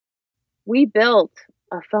we built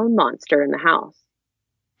a phone monster in the house.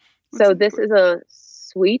 So this is a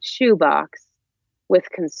sweet shoebox with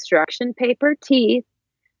construction paper teeth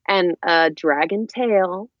and a dragon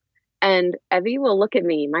tail. And Evie will look at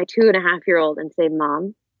me, my 2.5-year-old, and say,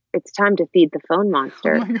 Mom, it's time to feed the phone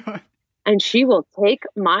monster. Oh my God. And she will take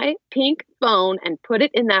my pink phone and put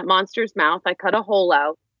it in that monster's mouth. I cut a hole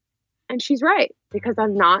out. And she's right, because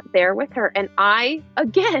I'm not there with her. And I,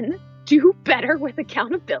 again, do better with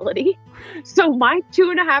accountability. So my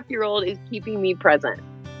 2.5-year-old is keeping me present.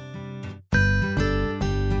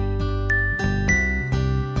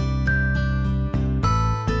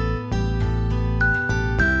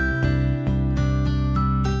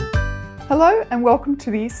 Hello and welcome to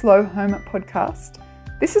the Slow Home podcast.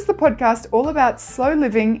 This is the podcast all about slow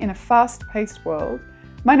living in a fast-paced world.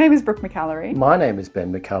 My name is Brooke McAllery. My name is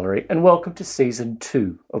Ben McAllery, and welcome to Season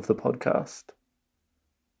 2 of the podcast.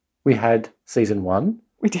 We had Season 1.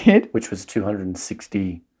 We did. Which was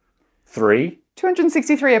 263.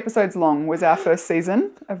 263 episodes long was our first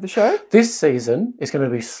season of the show. This season is going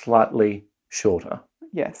to be slightly shorter.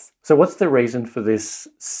 Yes. So what's the reason for this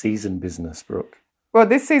season business, Brooke? Well,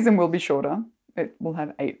 this season will be shorter. It will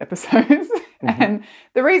have 8 episodes. Mm-hmm. And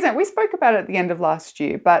the reason, we spoke about it at the end of last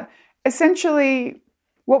year, but essentially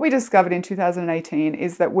what we discovered in 2018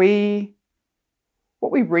 is that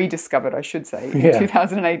what we rediscovered, I should say, in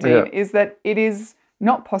 2018 is that it is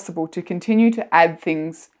not possible to continue to add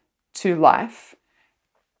things to life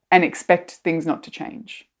and expect things not to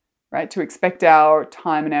change, right? To expect our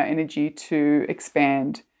time and our energy to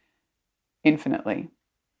expand infinitely.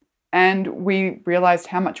 And we realized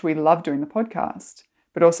how much we love doing the podcast,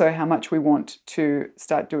 but also how much we want to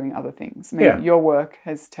start doing other things. I mean, your work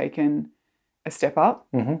has taken a step up.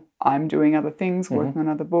 Mm-hmm. I'm doing other things, working on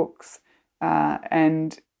other books.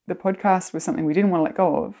 And the podcast was something we didn't want to let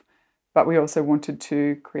go of, but we also wanted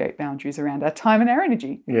to create boundaries around our time and our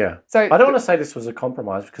energy. Yeah. So I don't want to say this was a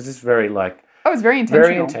compromise because it's very it's very intentional.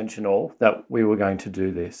 Very intentional that we were going to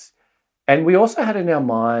do this. And we also had in our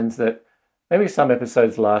minds that maybe some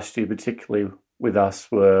episodes last year, particularly with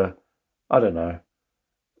us, were, I don't know,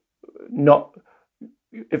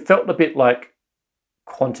 it felt a bit like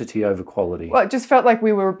quantity over quality. Well, it just felt like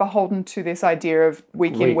we were beholden to this idea of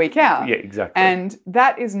week in, week out. Yeah, exactly. And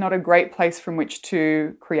that is not a great place from which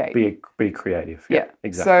to create. Be creative. Yeah,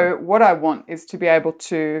 exactly. So what I want is to be able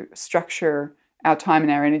to structure our time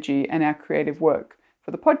and our energy and our creative work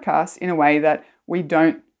for the podcast in a way that we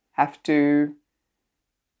don't have to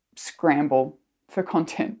scramble for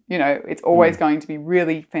content. You know, it's always going to be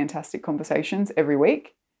really fantastic conversations every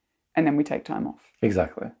week, and then we take time off.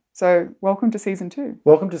 Exactly. So welcome to Season 2.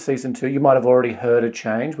 Welcome to Season 2. You might have already heard a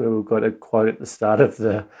change where we've got a quote at the start of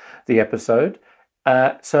the episode.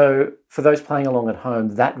 So for those playing along at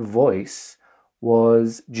home, that voice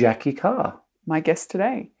was Jacki Carr. My guest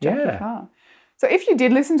today, Jacki Carr. So if you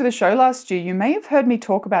did listen to the show last year, you may have heard me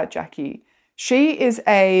talk about Jacki. She's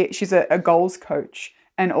a goals coach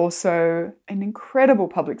and also an incredible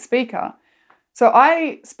public speaker. So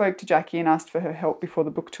I spoke to Jacki and asked for her help before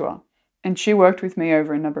the book tour. And she worked with me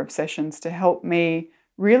over a number of sessions to help me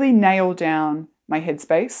really nail down my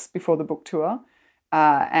headspace before the book tour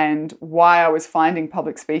and why I was finding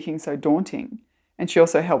public speaking so daunting. And she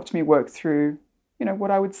also helped me work through, you know,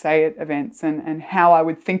 what I would say at events and how I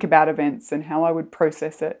would think about events and how I would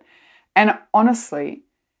process it. And honestly,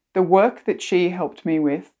 the work that she helped me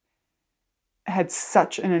with had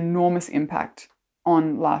such an enormous impact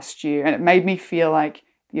on last year. And it made me feel like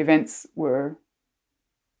the events were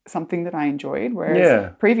something that I enjoyed,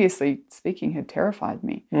 whereas previously speaking had terrified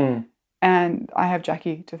me. And I have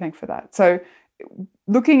Jacki to thank for that. So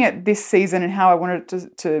looking at this season and how I wanted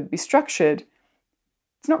it to be structured,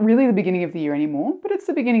 it's not really the beginning of the year anymore, but it's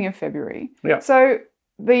the beginning of February. Yeah. So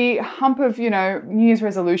the hump of, you know, New Year's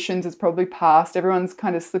resolutions is probably past. Everyone's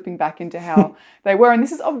kind of slipping back into how they were. And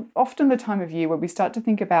this is often the time of year where we start to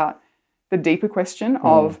think about the deeper question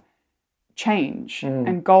of change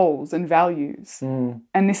and goals and values.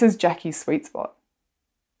 And this is Jacki's sweet spot.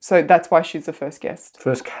 So that's why she's the first guest.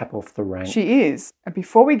 First cap off the rank. She is. And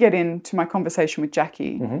before we get into my conversation with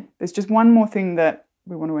Jacki, there's just one more thing that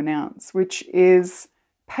we want to announce, which is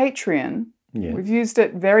Patreon. Yeah. We've used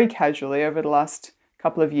it very casually over the last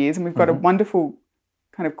couple of years, and we've got a wonderful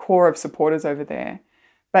kind of core of supporters over there.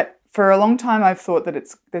 But for a long time, I've thought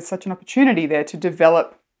that there's such an opportunity there to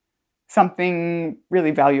develop something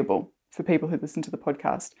really valuable for people who listen to the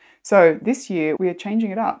podcast. So this year, we are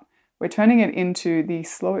changing it up. We're turning it into the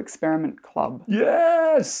Slow Experiment Club.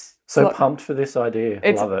 Yes! So pumped for this idea.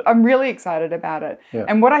 Love it. I'm really excited about it. Yeah.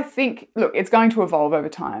 And what I think, look, it's going to evolve over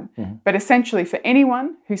time. Mm-hmm. But essentially for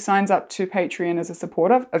anyone who signs up to Patreon as a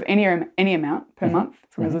supporter of any amount per month,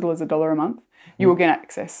 from as little as $1 a month, you will get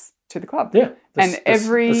access to the club. Yeah.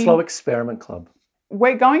 The Slow Experiment Club.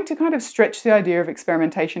 We're going to kind of stretch the idea of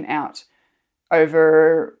experimentation out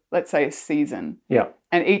over, let's say, a season. Yeah.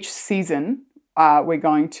 And each season, we're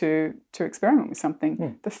going to experiment with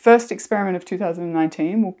something. The first experiment of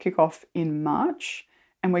 2019 will kick off in March,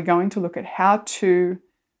 and we're going to look at how to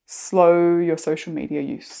slow your social media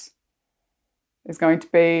use. It's going to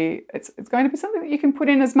be something that you can put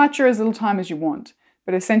in as much or as little time as you want.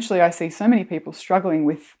 But essentially, I see so many people struggling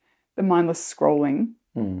with the mindless scrolling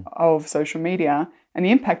of social media and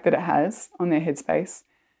the impact that it has on their headspace.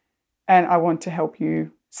 And I want to help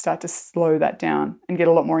you start to slow that down and get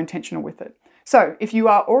a lot more intentional with it. So if you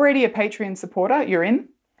are already a Patreon supporter, you're in.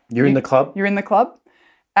 You're in the club. You're in the club.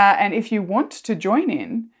 And if you want to join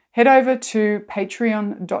in, head over to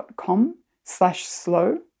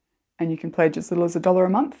patreon.com/slow and you can pledge as little as $1 a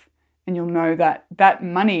month. And you'll know that that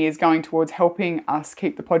money is going towards helping us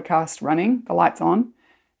keep the podcast running, the lights on.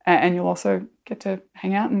 And you'll also get to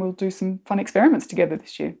hang out and we'll do some fun experiments together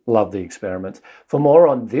this year. Love the experiments. For more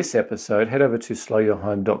on this episode, head over to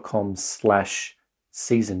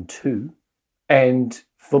slowyourhome.com/season 2. And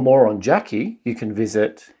for more on Jacki, you can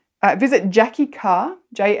visit Jacki Carr,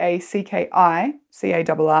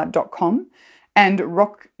 JACKICARR.com and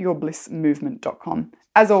rockyourblissmovement.com.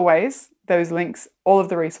 As always, those links, all of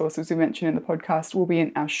the resources we mentioned in the podcast will be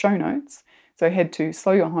in our show notes. So head to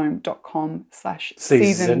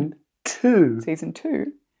slowyourhome.com/season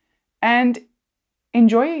 2 and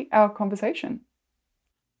enjoy our conversation.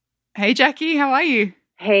 Hey, Jacki, how are you?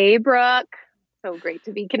 Hey, Brooke. So great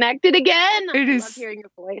to be connected again. I love hearing your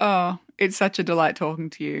voice. Oh, it's such a delight talking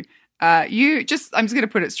to you. I'm just going to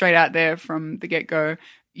put it straight out there from the get-go.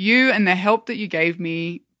 You and the help that you gave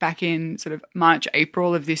me back in sort of March,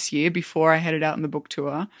 April of this year before I headed out on the book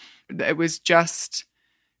tour, it was just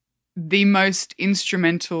the most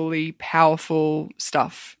instrumentally powerful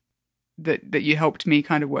stuff that you helped me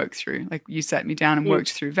kind of work through. Like you sat me down and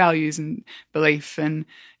worked through values and belief and,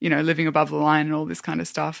 living above the line and all this kind of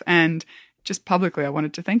stuff. And just publicly, I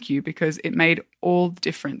wanted to thank you because it made all the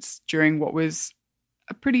difference during what was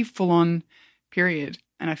a pretty full-on period.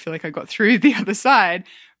 And I feel like I got through the other side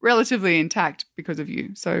relatively intact because of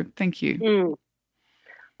you. So thank you.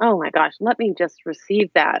 Oh my gosh, let me just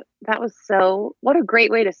receive that. That was what a great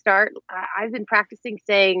way to start. I've been practicing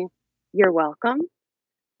saying, you're welcome.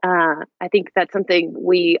 I think that's something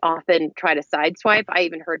we often try to sideswipe. I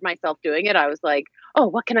even heard myself doing it. I was like, oh,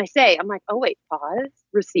 what can I say? I'm like, oh, wait, pause,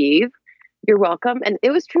 receive. You're welcome. And it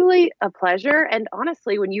was truly a pleasure. And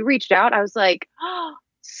honestly, when you reached out, I was like, oh,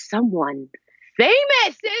 someone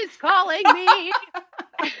famous is calling me.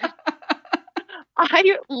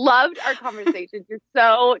 I loved our conversations. You're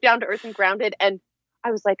so down to earth and grounded. And I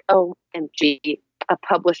was like, OMG, a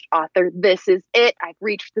published author. This is it. I've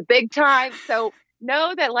reached the big time. So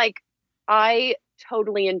know that I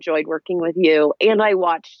totally enjoyed working with you. And I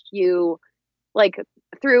watched you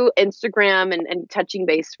through Instagram and touching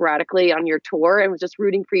base sporadically on your tour and was just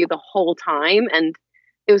rooting for you the whole time. And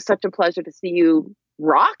it was such a pleasure to see you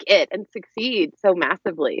rock it and succeed so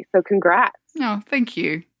massively. So congrats. Oh, thank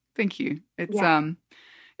you. Thank you. It's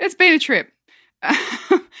been a trip.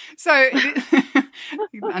 So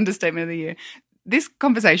understatement of the year. This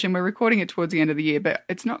conversation, we're recording it towards the end of the year, but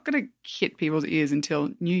it's not going to hit people's ears until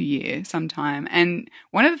New Year sometime. And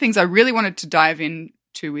one of the things I really wanted to dive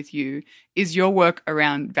into with you is your work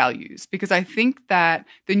around values, because I think that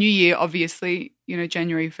the new year, obviously,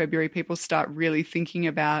 January, February, people start really thinking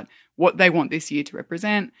about what they want this year to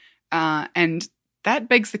represent. And that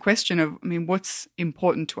begs the question of, what's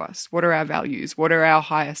important to us? What are our values? What are our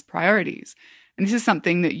highest priorities? And this is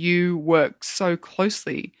something that you work so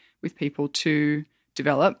closely with people to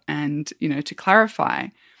develop and, to clarify.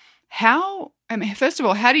 First of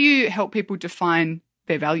all, how do you help people define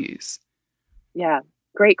their values? Yeah,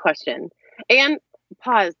 great question. And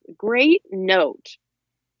pause, great note.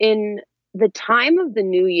 In the time of the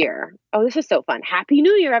new year, this is so fun. Happy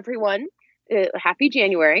New Year, everyone. Happy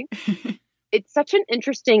January. It's such an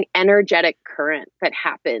interesting energetic current that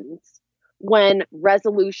happens when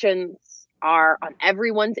resolutions are on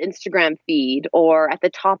everyone's Instagram feed or at the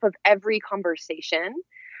top of every conversation.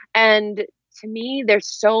 And to me, there's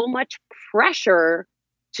so much pressure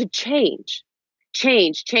to change.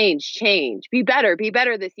 Be better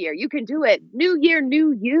this year. You can do it. New year,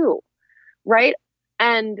 new you, right?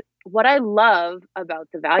 And what I love about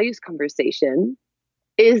the values conversation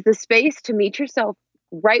is the space to meet yourself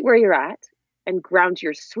right where you're at and ground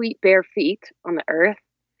your sweet bare feet on the earth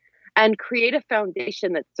and create a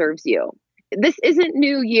foundation that serves you. This isn't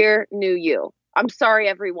new year, new you. I'm sorry,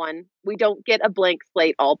 everyone. We don't get a blank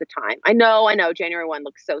slate all the time. I know, January 1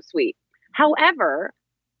 looks so sweet. However,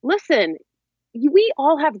 listen, we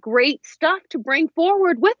all have great stuff to bring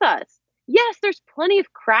forward with us. Yes, there's plenty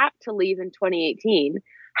of crap to leave in 2018.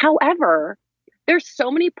 However, there's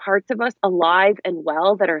so many parts of us alive and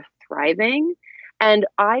well that are thriving. And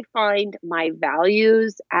I find my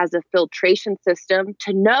values as a filtration system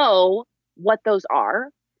to know what those are.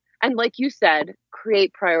 And like you said,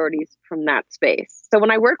 create priorities from that space. So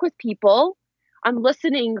when I work with people, I'm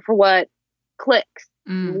listening for what clicks,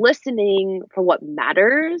 listening for what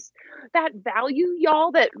matters. That value,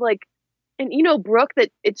 y'all, that like, and you know, Brooke,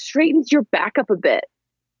 that it straightens your back up a bit.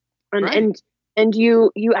 And right. and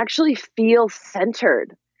you actually feel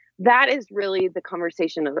centered. That is really the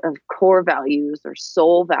conversation of core values or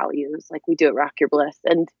soul values, like we do at Rock Your Bliss.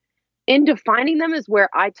 And in defining them is where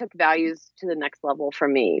I took values to the next level for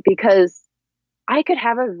me, because I could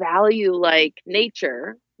have a value like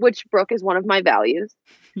nature, which Brooke is one of my values.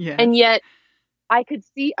 Yes. And yet I could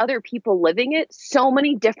see other people living it so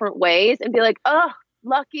many different ways and be like, oh,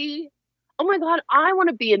 lucky. Oh my God, I want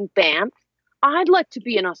to be in Banff. I'd like to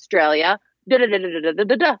be in Australia. Da, da, da, da, da, da,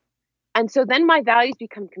 da, da. And so then my values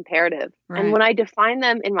become comparative. Right. And when I define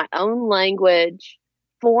them in my own language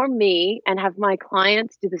for me and have my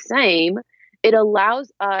clients do the same, it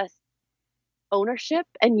allows us ownership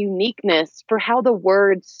and uniqueness for how the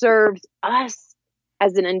word serves us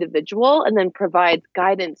as an individual and then provides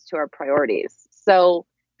guidance to our priorities. So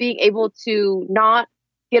being able to not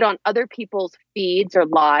get on other people's feeds or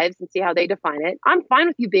lives and see how they define it. I'm fine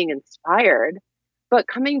with you being inspired, but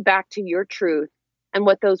coming back to your truth and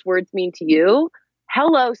what those words mean to you,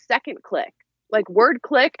 hello, second click. Like word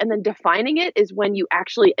click and then defining it is when you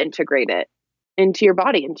actually integrate it into your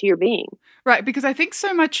body, into your being. Right, because I think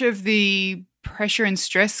so much of the pressure and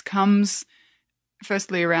stress comes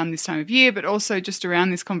firstly around this time of year, but also just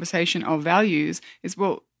around this conversation of values is,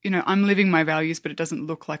 well, you know, I'm living my values, but it doesn't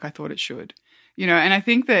look like I thought it should. You know, and I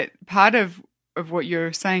think that part of what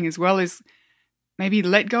you're saying as well is maybe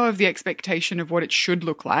let go of the expectation of what it should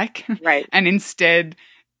look like. Right. And instead,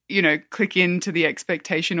 you know, click into the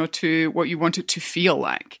expectation or to what you want it to feel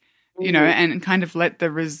like, you know, and kind of let the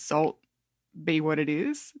result be what it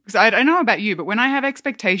is. Because I don't know about you, but when I have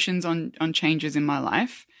expectations on changes in my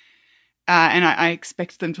life and I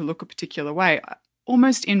expect them to look a particular way,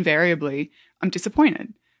 almost invariably I'm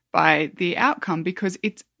disappointed by the outcome because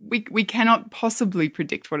we cannot possibly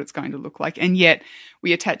predict what it's going to look like. And yet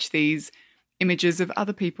we attach these images of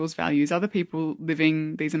other people's values, other people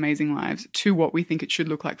living these amazing lives to what we think it should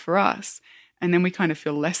look like for us. And then we kind of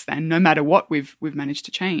feel less than no matter what we've managed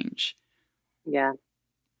to change. Yeah,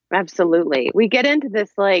 absolutely. We get into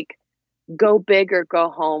this like go big or go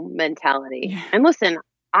home mentality. Yeah. And listen,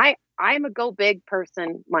 I'm a go big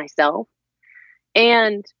person myself.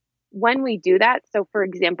 And when we do that, so for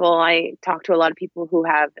example, I talk to a lot of people who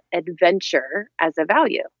have adventure as a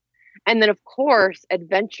value. And then, of course,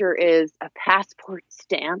 adventure is a passport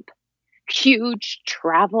stamp, huge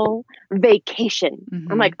travel, vacation.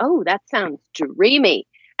 Mm-hmm. I'm like, oh, that sounds dreamy.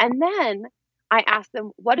 And then I ask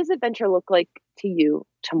them, what does adventure look like to you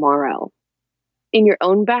tomorrow in your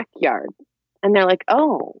own backyard? And they're like,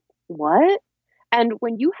 oh, what? And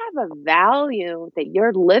when you have a value that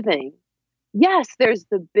you're living, yes, there's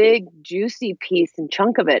the big, juicy piece and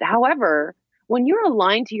chunk of it. However, when you're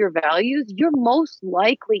aligned to your values, you're most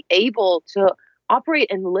likely able to operate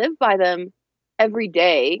and live by them every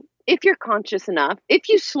day if you're conscious enough, if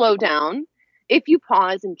you slow down, if you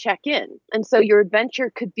pause and check in. And so your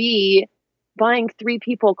adventure could be buying 3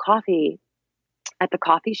 people coffee at the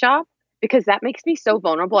coffee shop, because that makes me so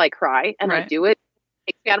vulnerable. I cry and I do it.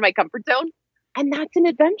 It takes me out of my comfort zone. And that's an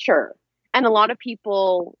adventure. And a lot of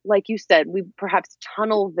people, like you said, we perhaps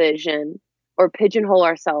tunnel vision or pigeonhole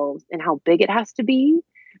ourselves in how big it has to be,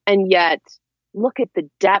 and yet look at the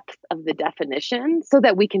depth of the definition so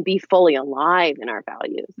that we can be fully alive in our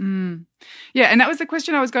values. Yeah, and that was the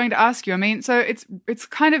question I was going to ask you. I mean, so it's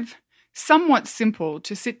kind of somewhat simple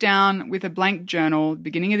to sit down with a blank journal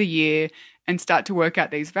beginning of the year and start to work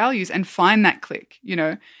out these values and find that click, you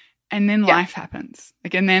know, and then life happens.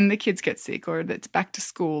 Like, and then the kids get sick, or it's back to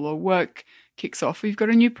school, or work kicks off, or you've got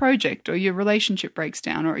a new project, or your relationship breaks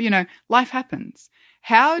down, or, you know, life happens.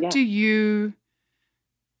 How do you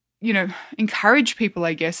encourage people,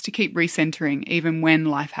 I guess, to keep recentering even when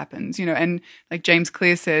life happens, you know, and like James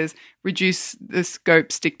Clear says, reduce the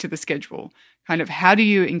scope, stick to the schedule. Kind of, how do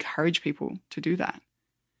you encourage people to do that?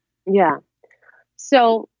 Yeah.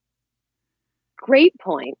 So great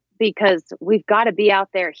point, because we've got to be out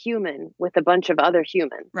there human with a bunch of other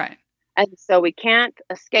humans. Right. And so we can't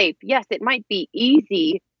escape. Yes, it might be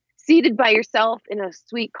easy seated by yourself in a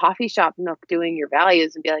sweet coffee shop nook doing your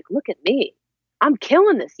values and be like, look at me, I'm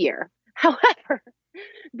killing this year. However,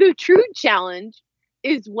 the true challenge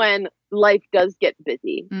is when life does get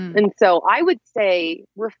busy. And so I would say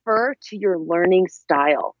refer to your learning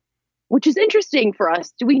style, which is interesting for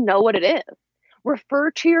us. Do we know what it is? Refer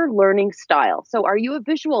to your learning style. So are you a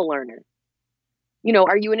visual learner? You know,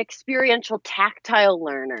 are you an experiential tactile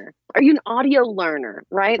learner? Are you an audio learner,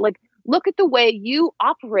 right? Like, look at the way you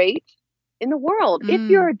operate in the world. If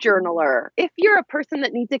you're a journaler, if you're a person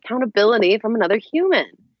that needs accountability from another human,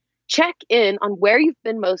 check in on where you've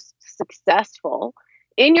been most successful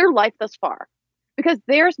in your life thus far, because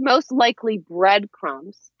there's most likely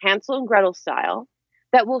breadcrumbs, Hansel and Gretel style,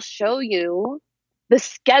 that will show you the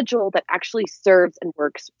schedule that actually serves and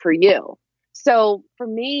works for you. So for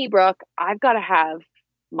me, Brooke, I've got to have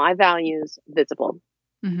my values visible,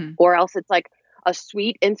 or else it's like a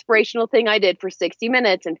sweet inspirational thing I did for 60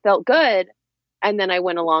 minutes and felt good. And then I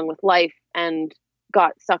went along with life and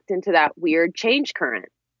got sucked into that weird change current.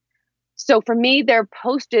 So for me, they're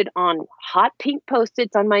posted on hot pink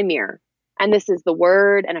Post-its on my mirror. And this is the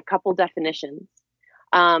word and a couple definitions.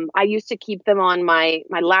 I used to keep them on my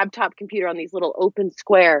laptop computer on these little open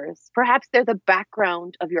squares. Perhaps they're the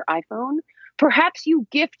background of your iPhone. Perhaps you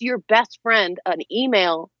gift your best friend an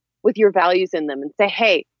email with your values in them and say,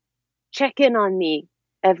 hey, check in on me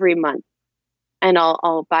every month and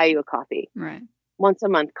I'll buy you a coffee. Right. Once a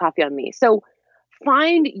month, coffee on me. So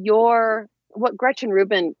find what Gretchen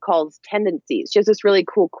Rubin calls tendencies. She has this really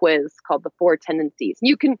cool quiz called the 4 tendencies.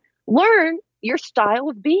 You can learn your style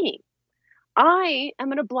of being. I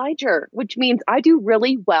am an obliger, which means I do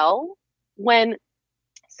really well when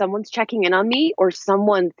someone's checking in on me or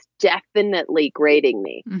someone's definitely grading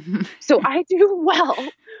me. So I do well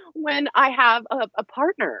when I have a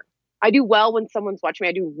partner. I do well when someone's watching me.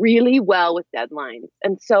 I do really well with deadlines.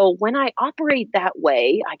 And so when I operate that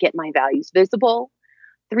way, I get my values visible.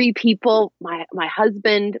 3 people, my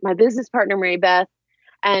husband, my business partner, Mary Beth,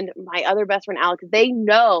 and my other best friend, Alex, they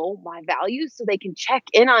know my values so they can check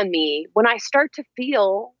in on me when I start to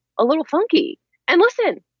feel a little funky. And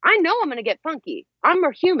listen, I know I'm going to get funky. I'm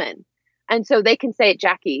a human. And so they can say,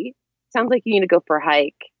 Jacki, sounds like you need to go for a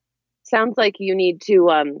hike. Sounds like you need to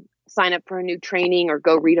sign up for a new training or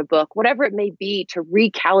go read a book, whatever it may be, to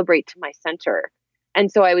recalibrate to my center.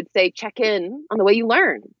 And so I would say, check in on the way you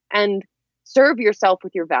learn and serve yourself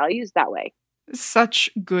with your values that way. Such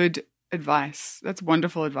good advice. That's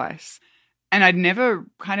wonderful advice. And I'd never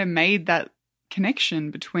kind of made that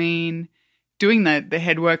connection between doing the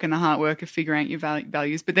head work and the heart work of figuring out your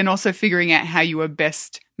values, but then also figuring out how you are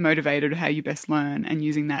best motivated, how you best learn, and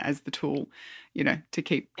using that as the tool, to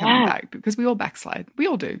keep coming back, because we all backslide. We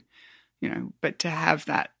all do, but to have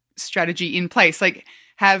that strategy in place, like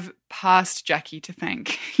have past Jacki to thank,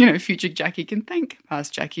 future Jacki can thank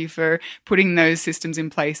past Jacki for putting those systems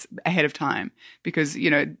in place ahead of time, because,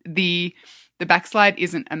 the backslide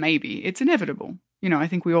isn't a maybe, it's inevitable. I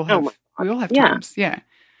think we all have times. Yeah.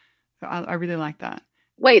 So I really like that.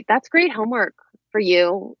 Wait, that's great homework for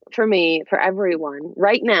you, for me, for everyone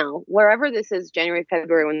right now, wherever this is, January,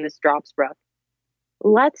 February, when this drops, Brooke.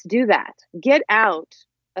 Let's do that. Get out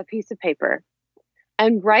a piece of paper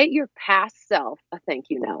and write your past self a thank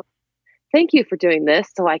you note. Thank you for doing this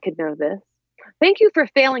so I could know this. Thank you for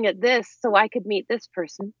failing at this so I could meet this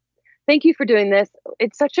person. Thank you for doing this.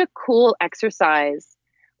 It's such a cool exercise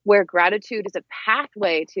where gratitude is a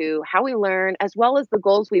pathway to how we learn, as well as the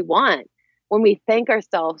goals we want, when we thank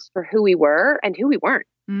ourselves for who we were and who we weren't.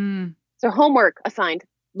 So homework assigned.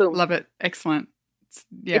 Boom. Love it. Excellent.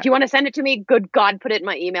 Yeah. If you want to send it to me, good God, put it in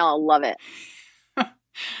my email. I'll love it.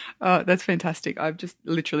 Oh, that's fantastic. I've just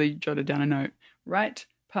literally jotted down a note. Write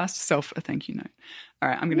past self a thank you note. All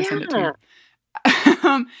right, I'm going to send it to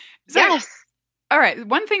you. Yes. All right.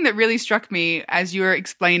 One thing that really struck me as you were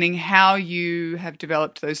explaining how you have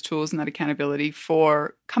developed those tools and that accountability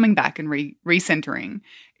for coming back and recentering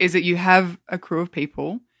is that you have a crew of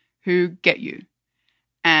people who get you.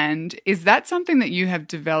 And is that something that you have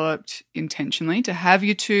developed intentionally, to have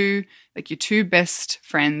your two best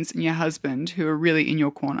friends and your husband who are really in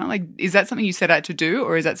your corner? Like, is that something you set out to do,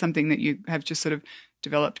 or is that something that you have just sort of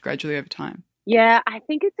developed gradually over time? Yeah, I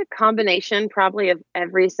think it's a combination probably of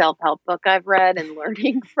every self-help book I've read and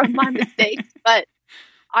learning from my mistakes. But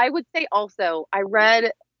I would say also I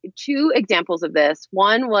read 2 examples of this.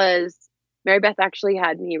 One was Mary Beth actually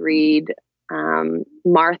had me read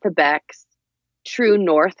Martha Beck's True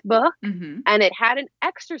North book. And it had an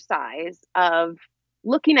exercise of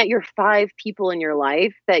looking at your 5 people in your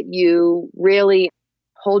life that you really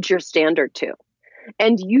hold your standard to.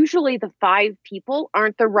 And usually the 5 people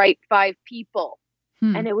aren't the right 5 people.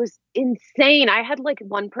 And it was insane. I had like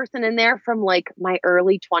one person in there from like my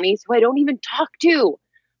early 20s who I don't even talk to,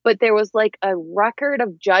 but there was like a record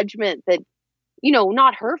of judgment that, you know,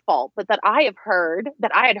 not her fault, but that I had heard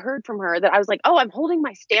from her, that I was like, oh, I'm holding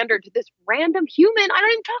my standard to this random human I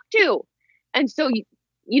don't even talk to. And so,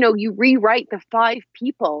 you rewrite the 5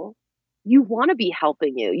 people you want to be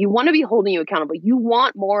helping you. You want to be holding you accountable. You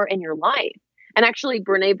want more in your life. And actually,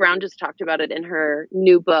 Brene Brown just talked about it in her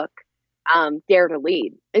new book, Dare to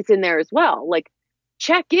Lead. It's in there as well. Like,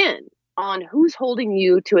 check in on who's holding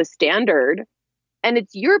you to a standard, and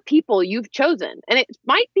it's your people you've chosen. And it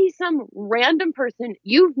might be some random person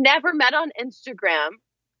you've never met on Instagram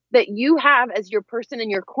that you have as your person in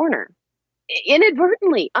your corner,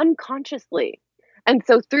 inadvertently, unconsciously. And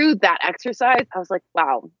so through that exercise, I was like,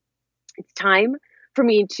 wow, it's time for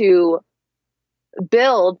me to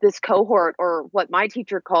build this cohort, or what my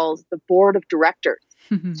teacher calls the board of directors.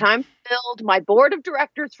 It's time to build my board of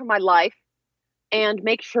directors for my life and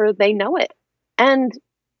make sure they know it. And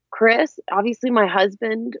Chris, obviously my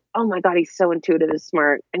husband, oh my God, he's so intuitive and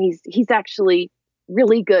smart. And he's actually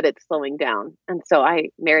really good at slowing down. And so I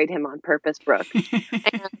married him on purpose, Brooke.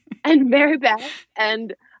 and Mary Beth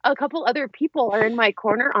and a couple other people are in my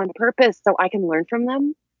corner on purpose so I can learn from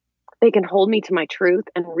them. They can hold me to my truth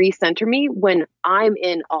and recenter me when I'm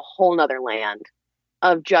in a whole nother land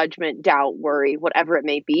of judgment, doubt, worry, whatever it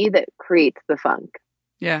may be that creates the funk.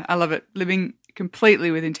 Yeah, I love it. Living completely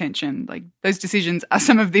with intention. Like, those decisions are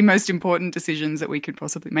some of the most important decisions that we could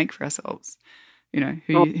possibly make for ourselves. You know,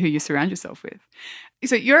 who you surround yourself with.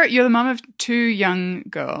 So you're the mum of 2 young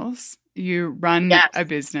girls. You run a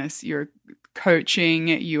business. You're coaching.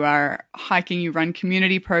 You are hiking. You run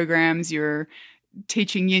community programs. You're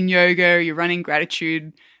teaching yin yoga. You're running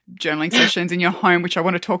gratitude journaling sessions in your home, which I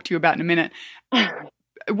want to talk to you about in a minute.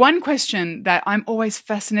 One question that I'm always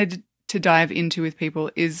fascinated to dive into with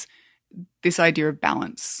people is this idea of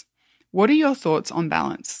balance. What are your thoughts on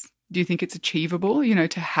balance? Do you think it's achievable,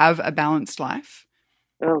 to have a balanced life?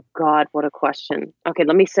 Oh God, what a question. Okay,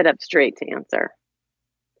 let me sit up straight to answer.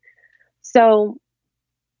 So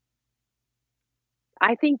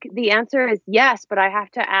I think the answer is yes, but I have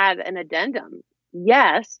to add an addendum.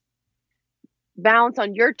 Yes, balance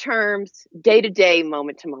on your terms, day to day,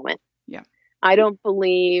 moment to moment. Yeah. I don't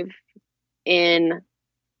believe in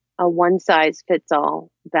a one size fits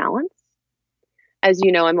all balance. As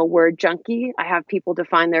you know, I'm a word junkie. I have people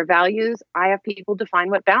define their values. I have people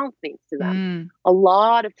define what balance means to them. A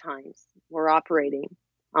lot of times we're operating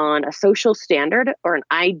on a social standard or an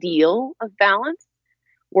ideal of balance.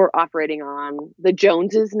 We're operating on the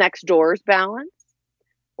Joneses next door's balance,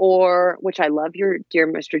 or, which I love your Dear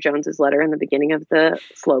Mr. Jones's letter in the beginning of the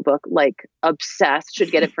slow book, like obsessed,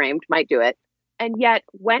 should get it framed, might do it. And yet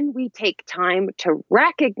when we take time to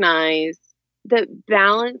recognize that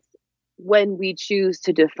balance, when we choose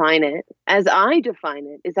to define it, as I define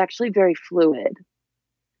it, is actually very fluid.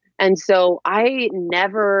 And so I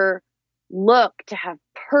never look to have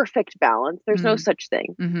perfect balance. There's no such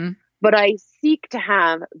thing. Mm-hmm. But I seek to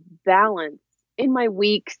have balance in my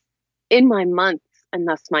weeks, in my months, and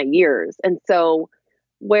thus my years. And so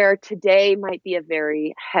where today might be a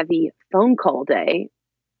very heavy phone call day,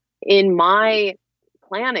 in my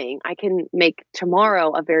planning, I can make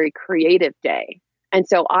tomorrow a very creative day. And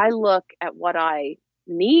so I look at what I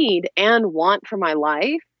need and want for my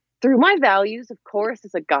life through my values, of course,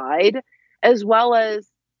 as a guide, as well as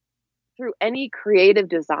through any creative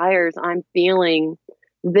desires I'm feeling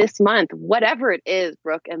this month, whatever it is,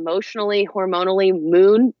 Brooke, emotionally, hormonally,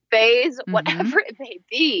 moon phase, whatever it may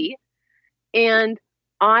be. And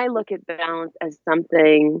I look at balance as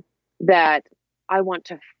something that I want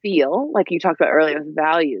to feel, like you talked about earlier with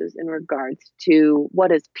values, in regards to what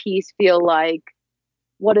does peace feel like?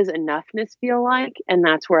 What does enoughness feel like? And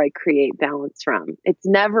that's where I create balance from. It's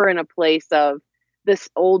never in a place of this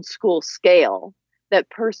old school scale that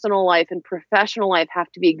personal life and professional life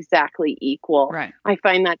have to be exactly equal. Right. I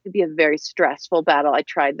find that to be a very stressful battle. I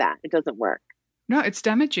tried that. It doesn't work. No, it's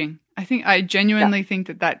damaging. I genuinely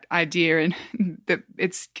think that idea, and that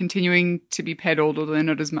it's continuing to be peddled, although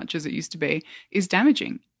not as much as it used to be, is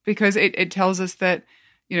damaging, because it tells us that,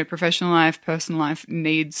 professional life, personal life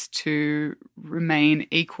needs to remain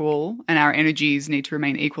equal, and our energies need to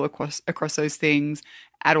remain equal across those things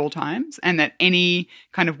at all times, and that any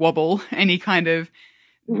kind of wobble, any kind of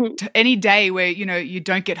any day where, you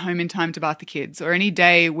don't get home in time to bath the kids, or any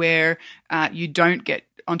day where you don't get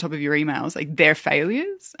on top of your emails, like, they're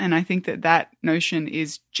failures. And I think that notion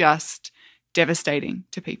is just devastating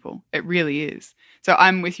to people. It really is. So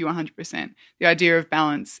I'm with you 100%. The idea of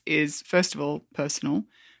balance is, first of all, personal,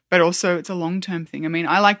 but also it's a long-term thing. I mean,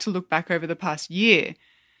 I like to look back over the past year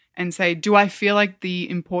and say, do I feel like the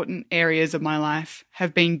important areas of my life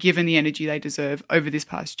have been given the energy they deserve over this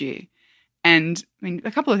past year? And I mean,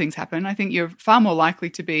 a couple of things happen. I think you're far more likely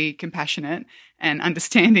to be compassionate and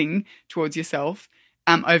understanding towards yourself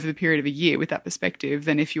over the period of a year with that perspective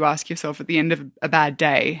than if you ask yourself at the end of a bad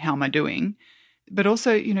day, how am I doing? But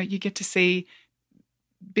also, you know, you get to see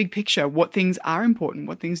big picture, what things are important,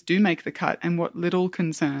 what things do make the cut, and what little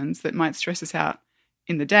concerns that might stress us out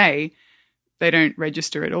in the day, they don't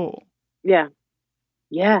register at all. Yeah.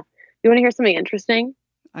 Yeah. You want to hear something interesting?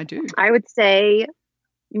 I do. I would say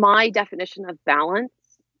my definition of balance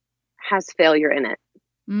has failure in it.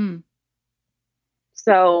 Mm.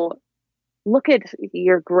 So look at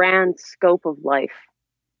your grand scope of life.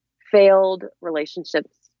 Failed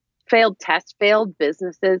relationships, failed tests, failed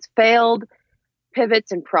businesses, failed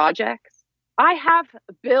pivots and projects. I have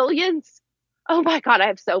billions. Oh my God, I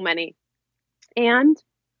have so many. And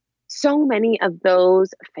so many of those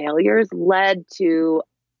failures led to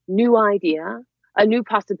new idea, a new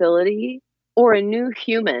possibility, or a new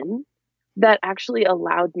human that actually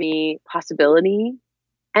allowed me possibility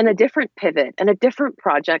and a different pivot and a different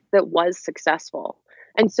project that was successful.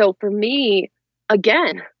 And so for me,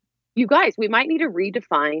 again, you guys, we might need to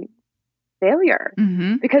redefine failure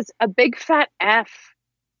because a big fat F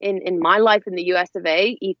in my life in the US of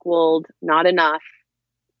A equaled not enough,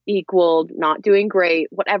 equaled not doing great,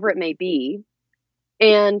 whatever it may be.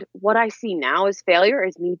 And what I see now as failure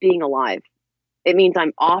is me being alive. It means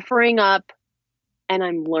I'm offering up and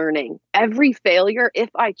I'm learning. Every failure, if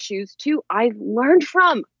I choose to, I've learned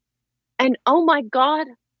from. And oh my God,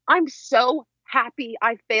 I'm so happy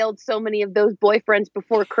I failed so many of those boyfriends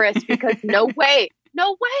before Chris because no way.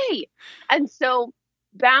 And so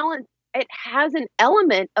balance, it has an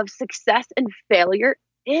element of success and failure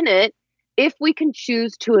in it if we can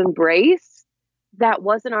choose to embrace that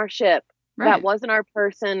wasn't our ship, that wasn't our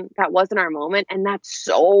person, that wasn't our moment. And that's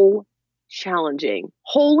so challenging.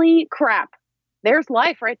 Holy crap. There's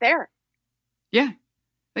life right there. Yeah.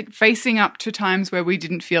 Like facing up to times where we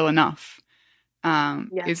didn't feel enough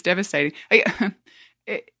is devastating.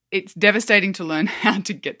 It's devastating to learn how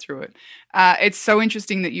to get through it. It's so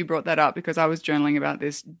interesting that you brought that up because I was journaling about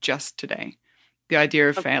this just today. The idea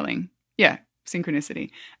of failing. Yeah, synchronicity.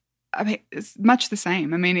 I mean, it's much the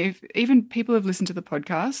same. I mean, if even people who've listened to the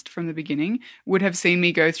podcast from the beginning would have seen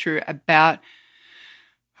me go through about,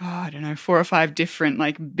 I don't know, 4 or 5 different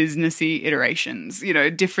like businessy iterations, you know,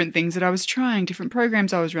 different things that I was trying, different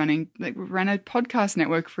programs I was running, like ran a podcast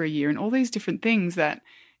network for a year and all these different things that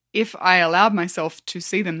if I allowed myself to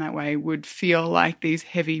see them that way would feel like these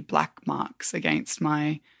heavy black marks against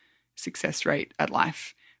my success rate at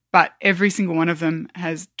life. But every single one of them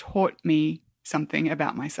has taught me something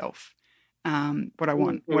about myself, what I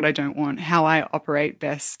want, what I don't want, how I operate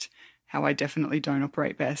best, how I definitely don't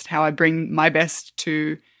operate best, how I bring my best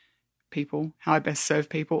to people, how I best serve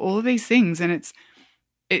people, all of these things. And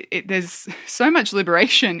there's so much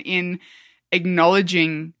liberation in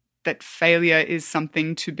acknowledging that failure is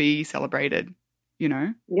something to be celebrated, you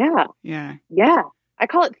know? Yeah. I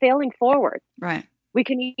call it failing forward. Right. We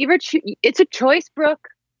can either it's a choice, Brooke.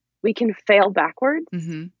 We can fail backwards.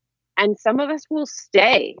 And some of us will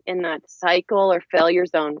stay in that cycle or failure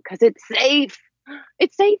zone because it's safe.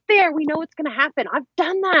 It's safe there. We know what's going to happen. I've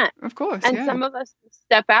done that. Of course. And some of us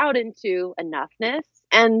step out into enoughness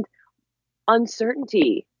and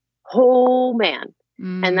uncertainty. Oh, man.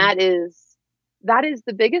 And that is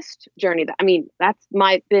the biggest journey. That's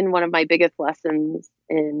been one of my biggest lessons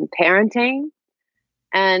in parenting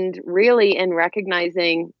and really in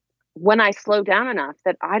recognizing when I slow down enough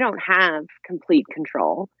that I don't have complete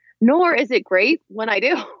control, nor is it great when I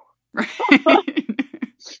do.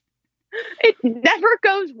 It never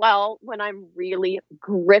goes well when I'm really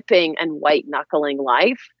gripping and white knuckling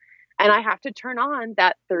life. And I have to turn on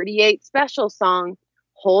that 38 Special song,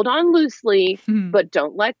 hold on loosely, but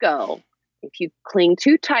don't let go. If you cling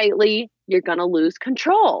too tightly, you're going to lose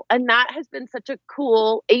control. And that has been such a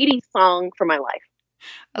cool 80s song for my life.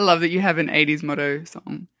 I love that you have an 80s motto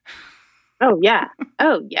song. Oh, yeah.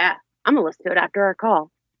 I'm going to listen to it after our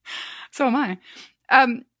call. So am I.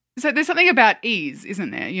 So there's something about ease, isn't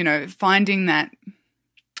there? You know, finding that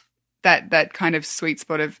kind of sweet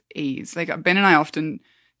spot of ease. Like Ben and I often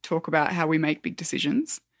talk about how we make big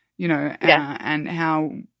decisions, you know, and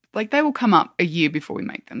how like they will come up a year before we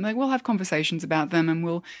make them. Like we'll have conversations about them and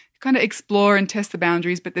we'll kind of explore and test the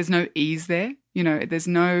boundaries, but there's no ease there. You know, there's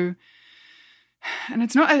no And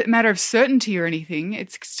it's not a matter of certainty or anything.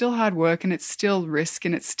 It's still hard work and it's still risk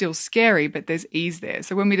and it's still scary, but there's ease there.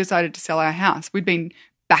 So when we decided to sell our house, we'd been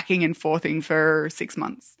backing and forthing for 6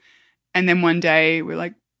 months. And then one day we're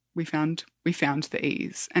like, we found the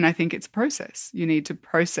ease. And I think it's a process. You need to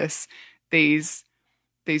process these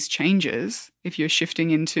changes if you're shifting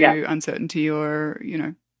into uncertainty or,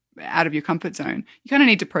 out of your comfort zone. You kind of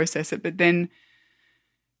need to process it. But then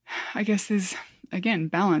I guess there's, again,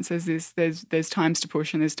 balance. There's times to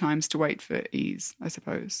push and there's times to wait for ease, I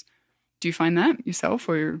suppose. Do you find that yourself,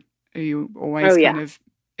 or are you always kind of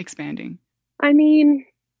expanding? I mean,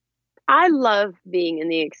 I love being in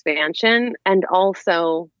the expansion, and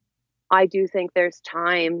also I do think there's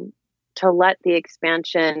time to let the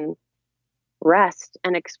expansion rest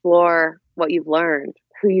and explore what you've learned,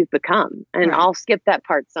 who you've become. And I'll skip that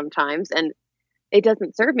part sometimes, and it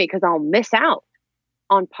doesn't serve me because I'll miss out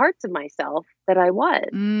on parts of myself that I was.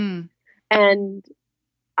 And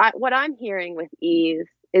what I'm hearing with ease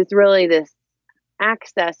is really this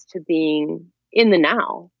access to being in the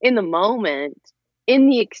now, in the moment, in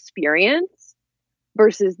the experience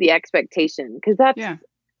versus the expectation. Because that's,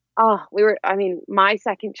 my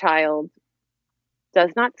second child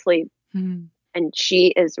does not sleep. And she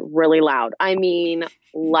is really loud. I mean,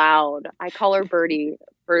 loud. I call her Birdie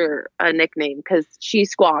for a nickname because she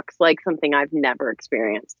squawks like something I've never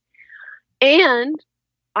experienced. And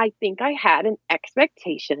I think I had an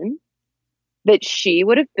expectation that she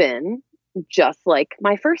would have been just like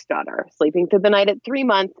my first daughter, sleeping through the night at 3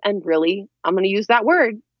 months and really, I'm going to use that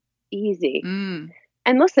word, easy. And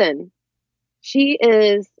listen, she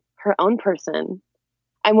is her own person.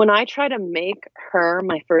 And when I try to make her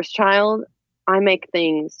my first child, I make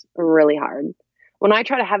things really hard. When I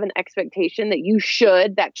try to have an expectation that you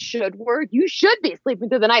should be sleeping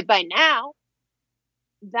through the night by now,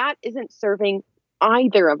 that isn't serving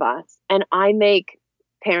either of us. And I make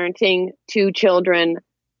parenting 2 children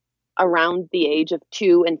around the age of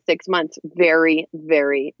 2 and 6 months very,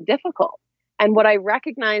 very difficult. And what I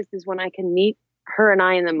recognized is when I can meet her and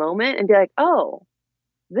I in the moment and be like, oh,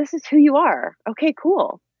 this is who you are. Okay,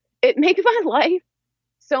 cool. It makes my life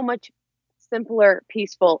so much simpler,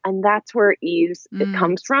 peaceful. And that's where ease it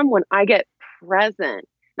comes from, when I get present,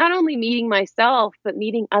 not only meeting myself, but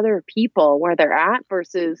meeting other people where they're at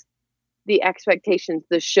versus the expectations,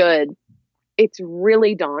 the should. It's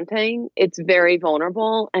really daunting. It's very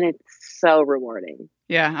vulnerable, and it's so rewarding.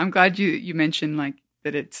 Yeah, I'm glad you mentioned like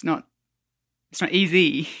that it's not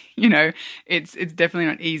easy, it's definitely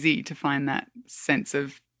not easy to find that sense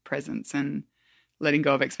of presence and letting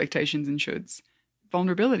go of expectations and shoulds.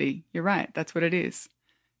 Vulnerability, you're right, that's what it is.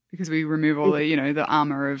 Because we remove all the, the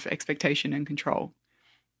armor of expectation and control,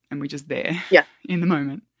 and we're just there in the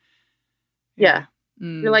moment. Yeah.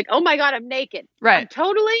 You're like, oh my God, I'm naked. Right. I'm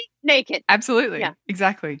totally naked. Absolutely. Yeah.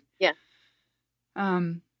 Exactly. Yeah. All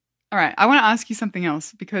right. I want to ask you something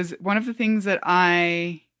else, because one of the things that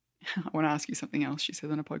I want to ask you something else, she says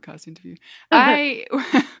on a podcast interview.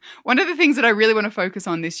 One of the things that I really want to focus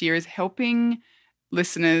on this year is helping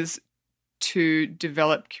listeners to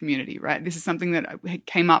develop community, right? This is something that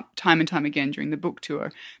came up time and time again during the book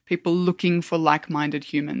tour. People looking for like-minded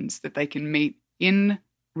humans that they can meet in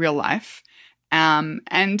real life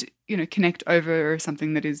and, connect over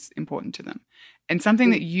something that is important to them. And something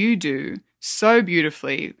that you do so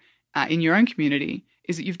beautifully in your own community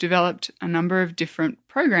is that you've developed a number of different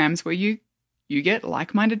programs where you get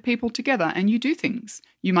like-minded people together and you do things.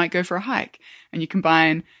 You might go for a hike and you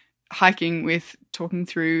combine hiking with talking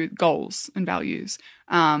through goals and values.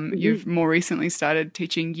 You've more recently started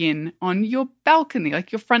teaching yin on your balcony,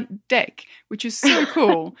 like your front deck, which is so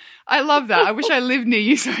cool. I love that. I wish I lived near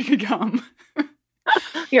you so I could come.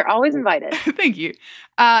 You're always invited. Thank you.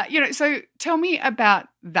 So tell me about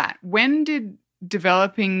that. When did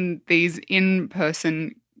developing these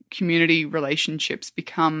in-person community relationships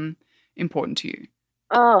become important to you?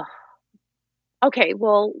 Oh, okay.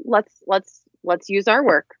 Well, let's use our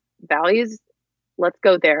work. Values, let's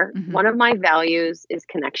go there. One of my values is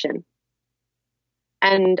connection.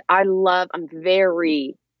 And I'm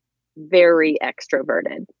very, very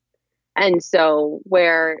extroverted. And so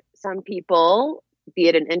where some people, be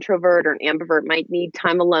it an introvert or an ambivert, might need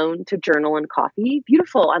time alone to journal and coffee,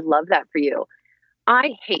 beautiful. I love that for you.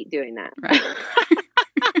 I hate doing that. Right.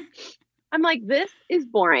 I'm like, this is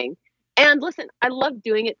boring. And listen, I love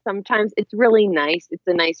doing it sometimes. It's really nice. It's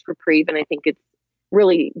a nice reprieve. And I think it's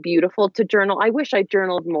really beautiful to journal. I wish I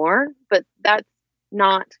journaled more, but that's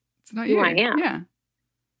not who I am. Yeah.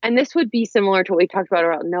 And this would be similar to what we talked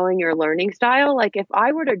about knowing your learning style. Like if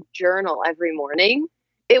I were to journal every morning,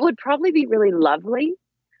 it would probably be really lovely,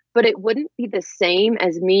 but it wouldn't be the same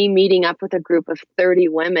as me meeting up with a group of 30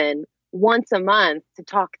 women once a month to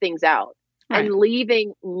talk things out and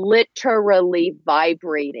leaving literally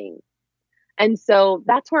vibrating. And so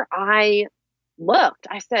that's where I looked.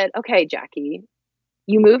 I said, okay, Jacki,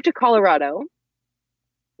 you moved to Colorado.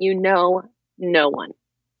 You know no one.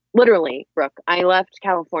 Literally, Brooke, I left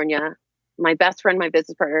California, my best friend, my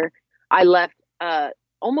business partner. I left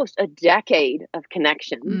almost a decade of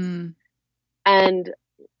connections. And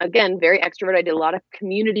again, very extrovert. I did a lot of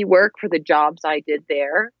community work for the jobs I did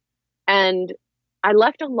there. And I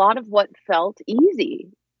left a lot of what felt easy,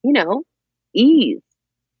 ease.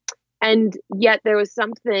 And yet there was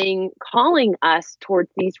something calling us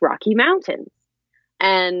towards these Rocky Mountains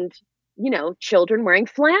and, children wearing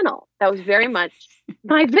flannel. That was very much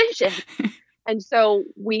my vision. And so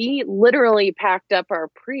we literally packed up our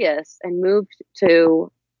Prius and moved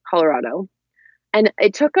to Colorado. And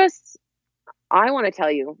it took us, I want to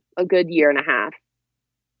tell you, a good year and a half.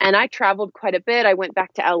 And I traveled quite a bit. I went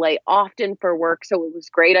back to LA often for work. So it was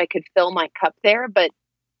great. I could fill my cup there. But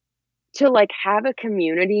to have a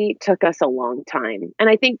community took us a long time. And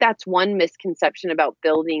I think that's one misconception about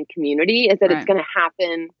building community is that it's going to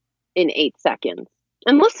happen in 8 seconds.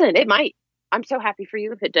 And listen, it might. I'm so happy for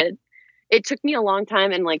you if it did. It took me a long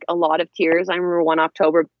time and a lot of tears. I remember one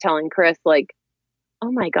October telling Chris,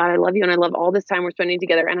 oh my God, I love you. And I love all this time we're spending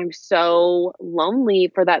together. And I'm so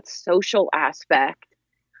lonely for that social aspect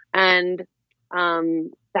and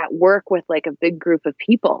that work with a big group of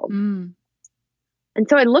people. And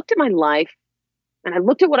so I looked at my life and I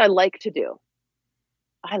looked at what I like to do.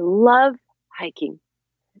 I love hiking.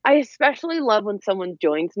 I especially love when someone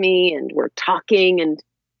joins me and we're talking and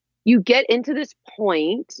you get into this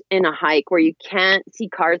point in a hike where you can't see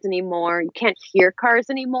cars anymore. You can't hear cars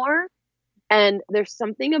anymore. And there's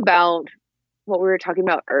something about what we were talking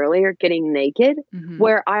about earlier, getting naked,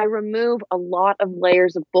 where I remove a lot of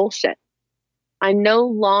layers of bullshit. I'm no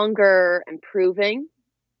longer improving,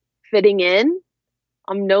 fitting in.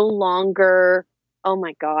 I'm no longer, oh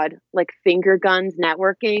my God, finger guns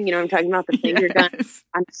networking. You know what I'm talking about? The finger guns.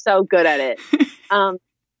 I'm so good at it. I'm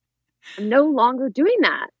no longer doing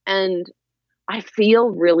that. And I feel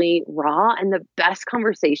really raw and the best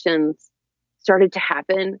conversations started to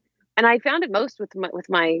happen. And I found it most with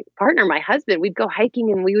my partner, my husband. We'd go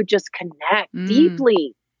hiking and we would just connect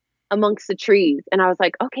deeply amongst the trees. And I was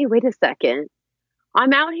like, okay, wait a second.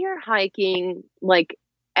 I'm out here hiking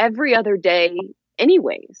every other day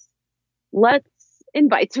anyways. Let's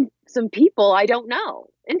invite some people I don't know.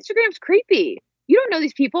 Instagram's creepy. You don't know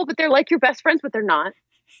these people, but they're your best friends, but they're not.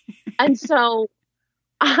 And so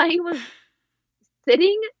I was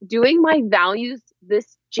sitting doing my values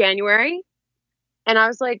this January. And I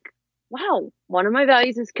was like, wow, one of my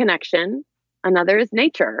values is connection. Another is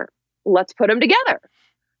nature. Let's put them together.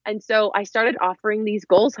 And so I started offering these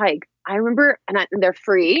goals hikes. I remember, and they're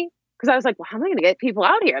free because I was like, well, how am I going to get people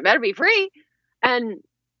out here? It better be free. And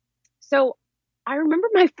so I remember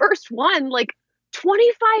my first one,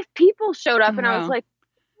 25 people showed up and I was like,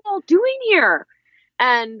 what are you all doing here?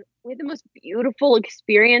 And we had the most beautiful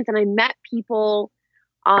experience. And I met people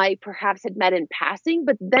I perhaps had met in passing,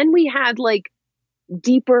 but then we had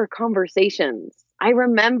deeper conversations. I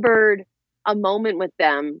remembered a moment with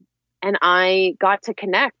them and I got to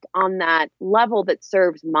connect on that level that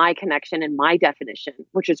serves my connection and my definition,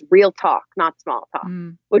 which is real talk, not small talk,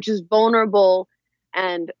 which is vulnerable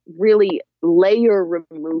and really layer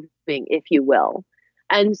removing, if you will.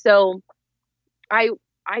 And so I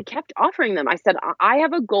kept offering them. I said, I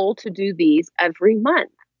have a goal to do these every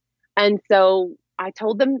month. And so I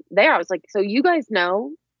told them there, I was like, so you guys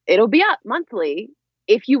know it'll be up monthly.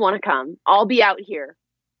 If you want to come, I'll be out here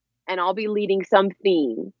and I'll be leading some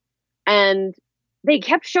theme. And they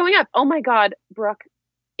kept showing up. Oh my God, Brooke,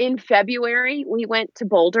 in February, we went to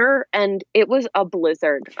Boulder and it was a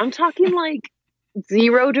blizzard. I'm talking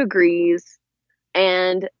 0 degrees.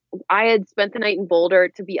 And I had spent the night in Boulder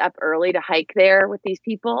to be up early to hike there with these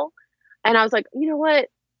people. And I was like, you know what?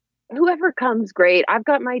 Whoever comes, great. I've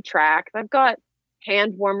got my tracks. I've got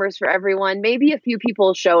hand warmers for everyone. Maybe a few people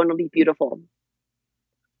will show and it'll be beautiful.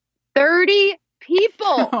 30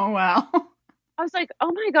 people. Oh, wow. I was like,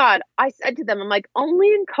 oh my God. I said to them, I'm like, only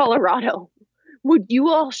in Colorado would you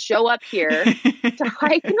all show up here to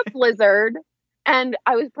hike in a blizzard. And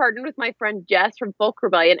I was partnered with my friend Jess from Folk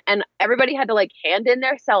Rebellion, and everybody had to hand in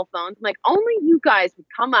their cell phones. I'm like, only you guys would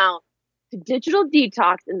come out to digital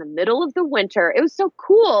detox in the middle of the winter. It was so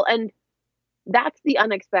cool. And that's the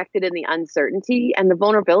unexpected and the uncertainty and the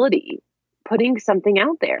vulnerability, putting something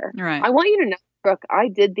out there. Right. I want you to know, Brooke, I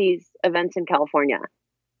did these events in California.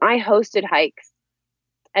 I hosted hikes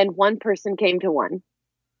and one person came to one.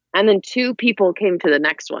 And then 2 people came to the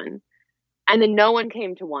next one. And then no one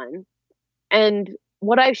came to one. And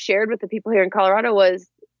what I've shared with the people here in Colorado was,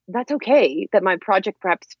 that's okay that my project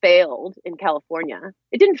perhaps failed in California.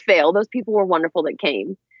 It didn't fail. Those people were wonderful that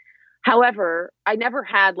came. However, I never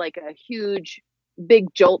had like a huge,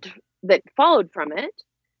 big jolt that followed from it.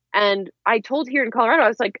 And I told here in Colorado, I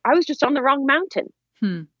was like, I was just on the wrong mountain.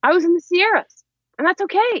 I was in the Sierras, and that's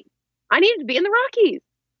okay. I needed to be in the Rockies.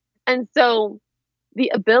 And so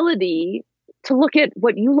the ability to look at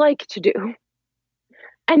what you like to do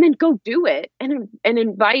and then go do it and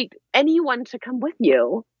invite anyone to come with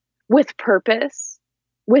you with purpose,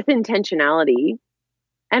 with intentionality.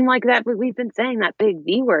 And like that, we've been saying that big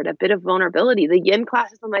V word, a bit of vulnerability. The yin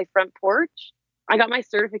classes on my front porch, I got my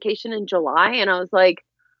certification in July, and I was like,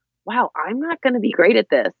 wow, I'm not going to be great at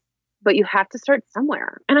this, but you have to start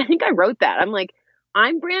somewhere. And I think I wrote that. I'm like,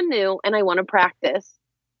 I'm brand new and I want to practice.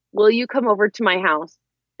 Will you come over to my house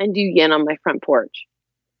and do yin on my front porch?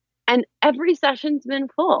 And every session's been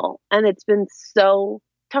full. And it's been so,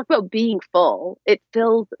 talk about being full. It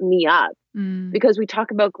fills me up because we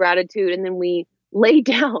talk about gratitude and then we lay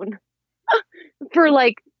down for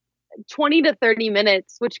like 20 to 30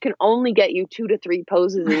 minutes, which can only get you 2 to 3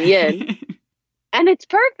 poses in yin. And it's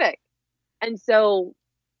perfect. And so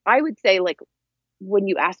I would say, like, when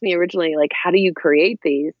you asked me originally, like, how do you create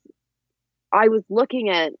these? I was looking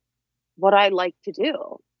at what I like to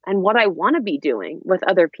do and what I want to be doing with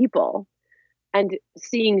other people and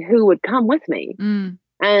seeing who would come with me.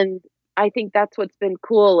 And I think that's what's been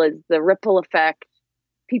cool is the ripple effect,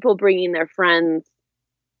 people bringing their friends,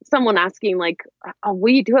 someone asking like, oh,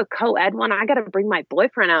 will you do a co-ed one? I got to bring my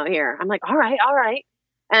boyfriend out here. I'm like, all right.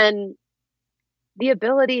 And the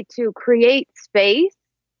ability to create space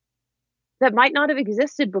that might not have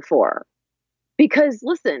existed before. Because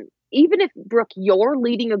listen, even if, Brooke, you're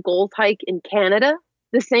leading a goals hike in Canada,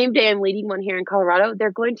 the same day I'm leading one here in Colorado,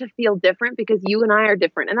 they're going to feel different because you and I are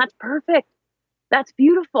different. And that's perfect. That's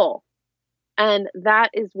beautiful. And that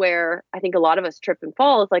is where I think a lot of us trip and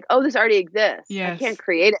fall. It's like, oh, this already exists. Yes. I can't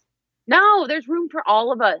create it. No, there's room for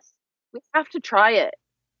all of us. We have to try it.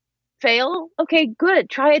 Fail? Okay, good.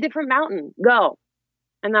 Try a different mountain. Go.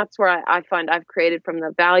 And that's where I find I've created from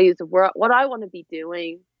the values of what I want to be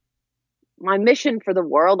doing, my mission for the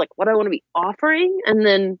world, like what I want to be offering, and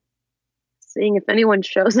then seeing if anyone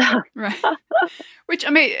shows up. Right. Which,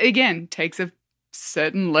 I mean, again, takes a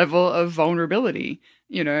certain level of vulnerability,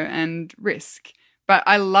 and risk. But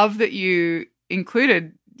I love that you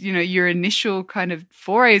included, your initial kind of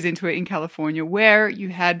forays into it in California where you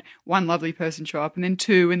had one lovely person show up and then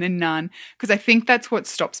 2 and then none. Because I think that's what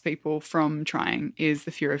stops people from trying is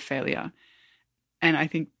the fear of failure. And I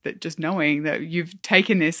think that just knowing that you've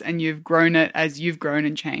taken this and you've grown it as you've grown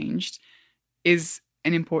and changed is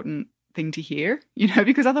an important thing to hear,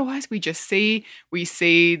 because otherwise we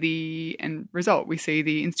see the end result. We see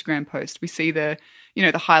the Instagram post, we see the,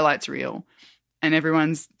 the highlights reel, and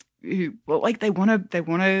everyone's they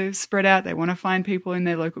want to spread out. They want to find people in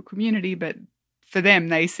their local community, but for them,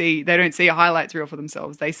 they don't see a highlights reel for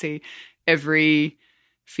themselves. They see every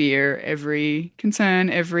fear, every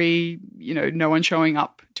concern, every, no one showing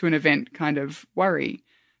up to an event kind of worry.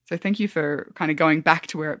 So thank you for kind of going back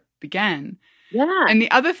to where it began. Yeah. And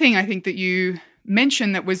the other thing I think that you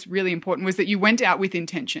mentioned that was really important was that you went out with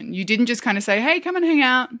intention. You didn't just kind of say, hey, come and hang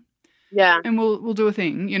out. Yeah. And we'll do a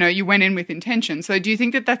thing. You went in with intention. So do you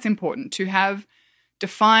think that that's important to have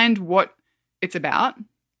defined what it's about?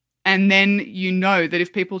 And then that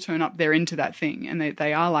if people turn up, they're into that thing and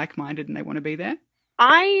they are like-minded and they want to be there?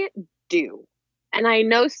 I do. And I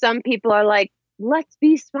know some people are like, let's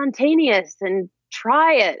be spontaneous and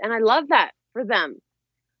try it. And I love that for them.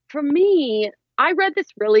 For me, I read this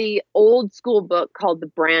really old school book called The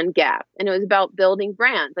Brand Gap, and it was about building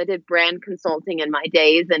brands. I did brand consulting in my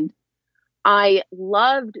days, and I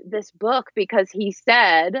loved this book because he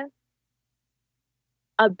said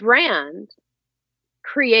a brand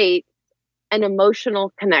creates an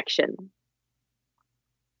emotional connection.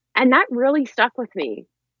 And that really stuck with me.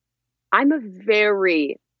 I'm a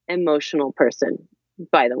very emotional person,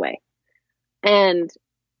 by the way. And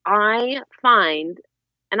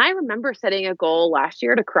I remember setting a goal last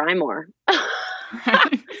year to cry more,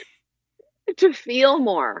 to feel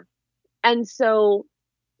more. And so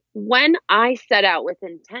when I set out with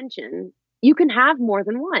intention, you can have more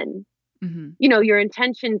than one. Mm-hmm. Your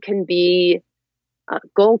intention can be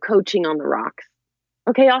goal coaching on the rocks.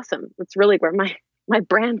 Okay, awesome. That's really where my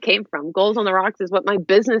brand came from. Goals on the Rocks is what my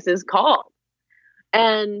business is called.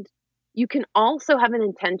 And you can also have an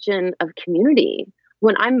intention of community.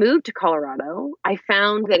 When I moved to Colorado, I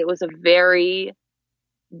found that it was a very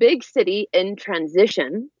big city in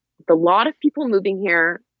transition. a lot of people moving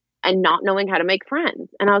here and not knowing how to make friends.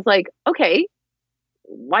 And I was like, okay,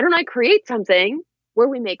 why don't I create something where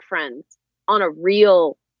we make friends on a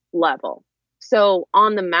real level? So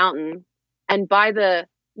on the mountain, and by the,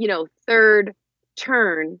 third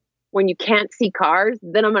turn, when you can't see cars,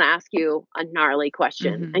 then I'm going to ask you a gnarly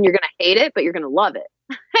question, and you're going to hate it, but you're going to love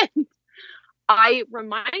it. And I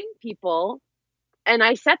remind people, and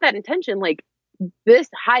I set that intention, like, this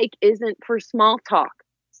hike isn't for small talk.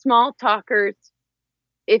 Small talkers,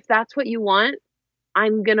 if that's what you want,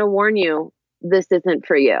 I'm going to warn you, this isn't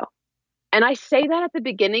for you. And I say that at the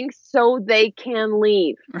beginning so they can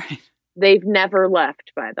leave. Right. They've never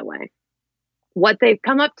left, by the way. What they've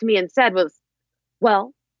come up to me and said was,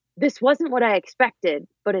 well, this wasn't what I expected,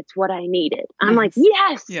 but it's what I needed. I'm like,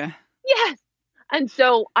 yes, yes. And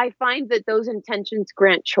so I find that those intentions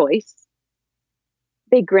grant choice.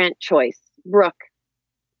 They grant choice. Brooke,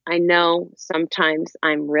 I know sometimes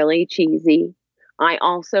I'm really cheesy. I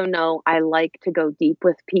also know I like to go deep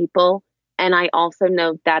with people. And I also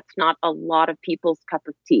know that's not a lot of people's cup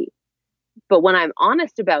of tea. But when I'm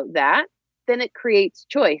honest about that, then it creates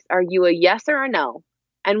choice. Are you a yes or a no?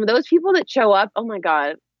 And those people that show up, oh my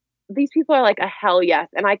God, these people are like a hell yes.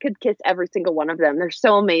 And I could kiss every single one of them. They're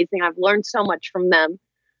so amazing. I've learned so much from them.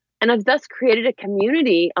 And I've thus created a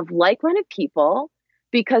community of like-minded people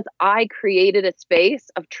because I created a space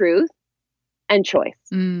of truth and choice.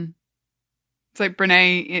 It's like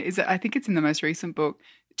Brene, I think it's in the most recent book,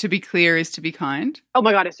 to be clear is to be kind. Oh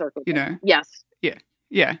my God, I circled it. Yes.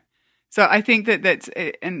 Yeah. So I think that's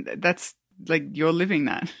like, you're living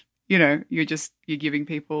that. You're giving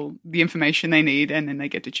people the information they need and then they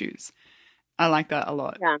get to choose. I like that a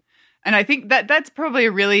lot. Yeah. And I think that's probably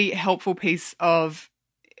a really helpful piece of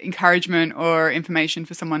encouragement or information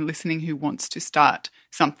for someone listening who wants to start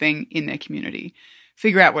something in their community.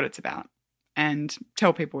 Figure out what it's about and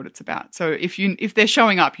tell people what it's about. So if they're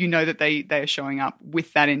showing up, that they are showing up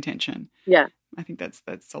with that intention. Yeah. I think that's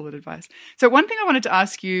solid advice. So one thing I wanted to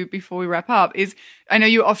ask you before we wrap up is, I know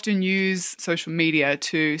you often use social media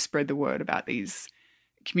to spread the word about these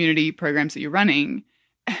community programs that you're running,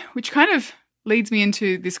 which kind of leads me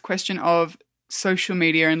into this question of social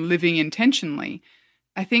media and living intentionally.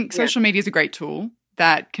 I think social media is a great tool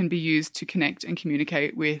that can be used to connect and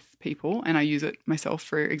communicate with people, and I use it myself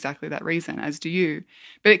for exactly that reason, as do you.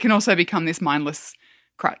 But it can also become this mindless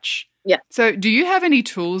crutch. Yeah. So do you have any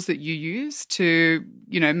tools that you use to,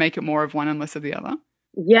 make it more of one and less of the other?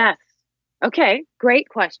 Yes. Okay. Great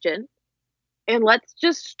question. And let's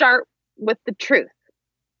just start with the truth.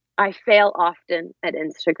 I fail often at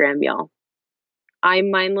Instagram, y'all. I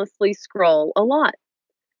mindlessly scroll a lot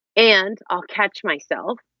and I'll catch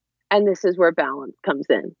myself. And this is where balance comes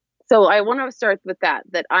in. So I want to start with that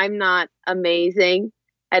I'm not amazing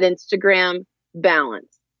at Instagram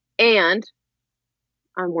balance. And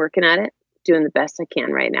I'm working at it, doing the best I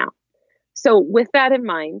can right now. So with that in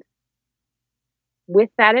mind,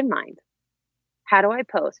 how do I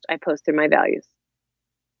post? I post through my values.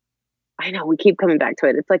 I know we keep coming back to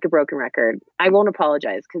it. It's like a broken record. I won't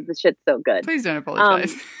apologize because the shit's so good. Please don't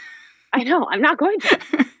apologize. I know. I'm not going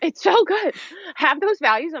to. It's so good. Have those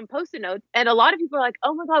values on Post-it notes. And a lot of people are like,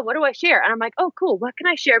 oh my God, what do I share? And I'm like, oh, cool. What can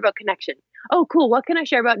I share about connection? Oh, cool. What can I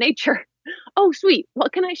share about nature? Oh, sweet.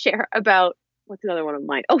 What can I share about, what's another one of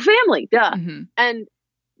mine? Oh, family. Duh. Mm-hmm. And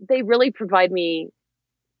they really provide me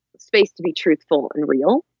space to be truthful and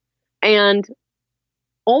real. And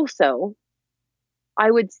also,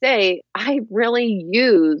 I would say I really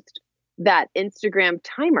used that Instagram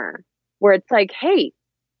timer where it's like, hey,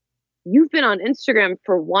 you've been on Instagram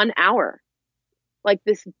for 1 hour. Like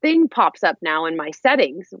this thing pops up now in my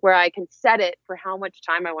settings where I can set it for how much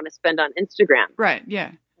time I want to spend on Instagram. Right.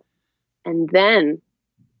 Yeah. And then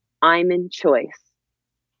I'm in choice.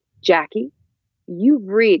 Jacki, you've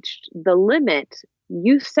reached the limit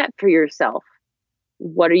you set for yourself.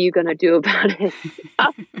 What are you going to do about it?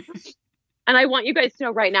 And I want you guys to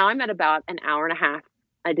know right now I'm at about an hour and a half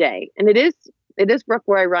a day. And it is, Brooke,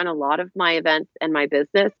 where I run a lot of my events and my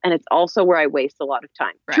business. And it's also where I waste a lot of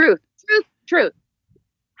time. Right. Truth.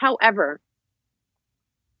 However,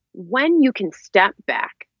 when you can step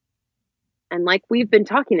back and like we've been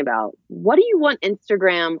talking about, what do you want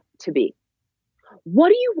Instagram to be? What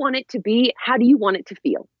do you want it to be? How do you want it to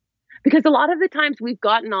feel? Because a lot of the times we've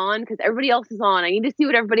gotten on because everybody else is on. I need to see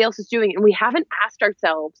what everybody else is doing. And we haven't asked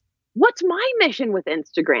ourselves, what's my mission with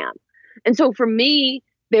Instagram? And so for me,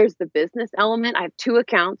 there's the business element. I have 2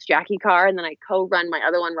 accounts, Jacki Carr, and then I co-run my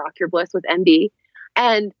other one, Rock Your Bliss with MB.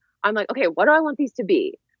 And I'm like, okay, what do I want these to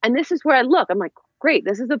be? And this is where I look. I'm like, great,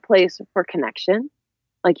 this is a place for connection,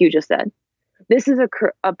 like you just said. This is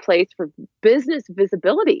a place for business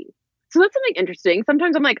visibility. So that's something interesting.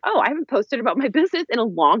 Sometimes I'm like, oh, I haven't posted about my business in a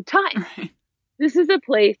long time. Right. This is a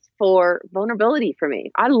place for vulnerability for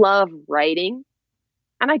me. I love writing,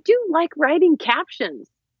 and I do like writing captions.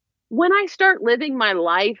 When I start living my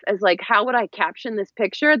life as like, how would I caption this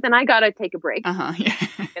picture? Then I got to take a break. Yeah.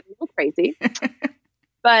 Get a little crazy.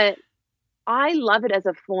 But I love it as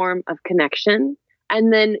a form of connection.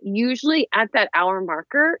 And then usually at that hour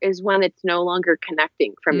marker is when it's no longer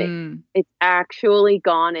connecting for me. It's actually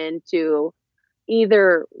gone into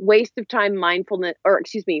either waste of time, mindlessness,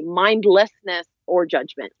 or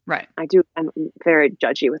judgment. Right. I'm very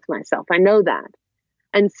judgy with myself. I know that.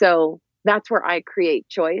 And so that's where I create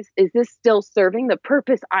choice. Is this still serving the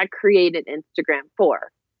purpose I created Instagram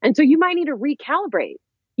for? And so you might need to recalibrate.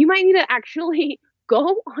 You might need to actually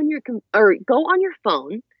go on your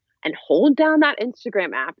phone and hold down that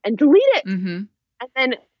Instagram app and delete it. Mm-hmm. And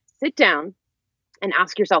then sit down and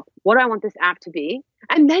ask yourself, what do I want this app to be?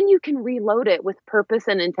 And then you can reload it with purpose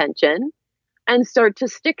and intention and start to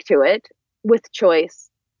stick to it with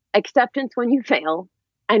choice, acceptance when you fail,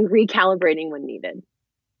 and recalibrating when needed.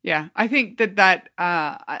 Yeah, I think that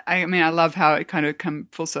I mean, I love how it kind of come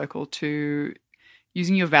full circle to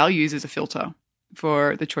using your values as a filter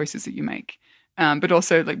for the choices that you make, but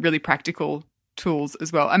also like really practical tools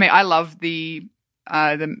as well. I mean, I love the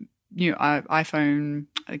new iPhone,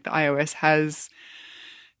 I think the iOS has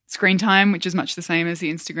screen time, which is much the same as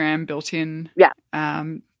the Instagram built-in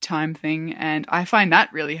time thing. And I find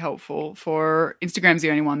that really helpful. For Instagram's the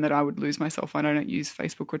only one that I would lose myself on. I don't use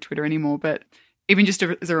Facebook or Twitter anymore, but even just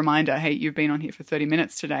as a reminder, hey, you've been on here for 30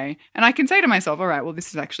 minutes today. And I can say to myself, all right, well,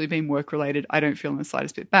 this has actually been work-related. I don't feel in the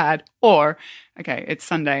slightest bit bad. Or, okay, it's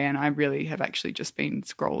Sunday and I really have actually just been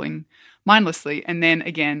scrolling mindlessly. And then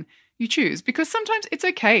again, you choose, because sometimes it's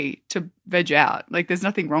okay to veg out. Like there's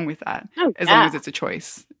nothing wrong with that as long as it's a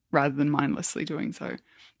choice rather than mindlessly doing so.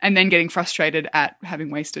 And then getting frustrated at having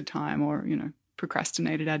wasted time or,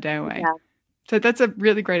 procrastinated our day away. Yeah. So that's a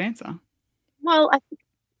really great answer. Well, I think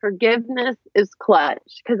forgiveness is clutch,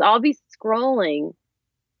 because I'll be scrolling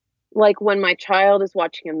like when my child is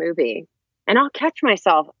watching a movie and I'll catch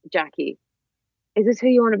myself, Jacki, is this who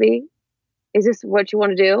you want to be? Is this what you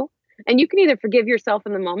want to do? And you can either forgive yourself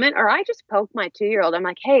in the moment, or I just poke my 2-year-old. I'm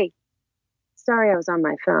like, hey, sorry, I was on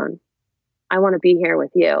my phone. I want to be here with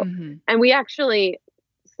you. Mm-hmm. And we actually,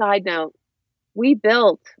 side note, we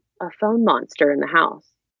built a phone monster in the house.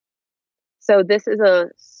 So this is a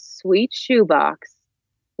sweet shoebox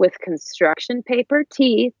with construction paper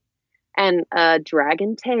teeth and a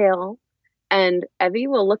dragon tail. And Evie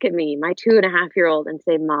will look at me, my 2.5-year-old, and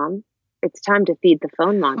say, Mom, it's time to feed the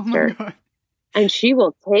phone monster. Oh, and she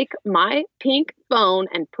will take my pink phone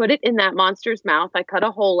and put it in that monster's mouth. I cut a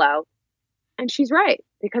hole out. And she's right,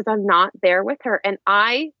 because I'm not there with her. And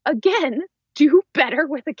I, again, do better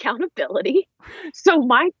with accountability. So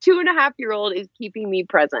my 2.5-year-old is keeping me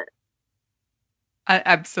present. I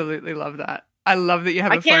absolutely love that. I love that you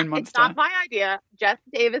have a phone monster. It's not my idea. Jess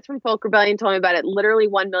Davis from Folk Rebellion told me about it literally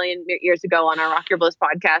 1 million years ago on our Rock Your Bliss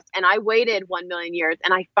podcast. And I waited 1 million years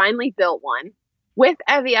and I finally built one with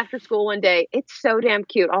Evie after school one day. It's so damn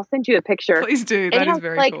cute. I'll send you a picture. Please do. That is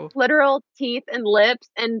very cool. It has literal teeth and lips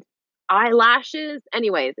and eyelashes.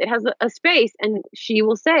 Anyways, it has a space, and she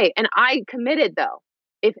will say, and I committed though,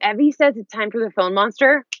 if Evie says it's time for the phone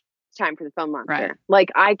monster, it's time for the phone monster. Right. Like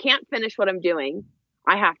I can't finish what I'm doing.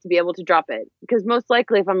 I have to be able to drop it, because most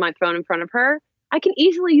likely if I'm my phone in front of her, I can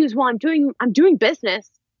easily use while I'm doing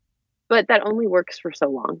business, but that only works for so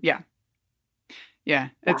long. Yeah.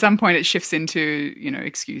 At some point it shifts into,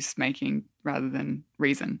 excuse making rather than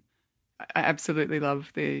reason. I absolutely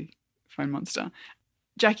love the phone monster.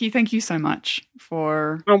 Jacki, thank you so much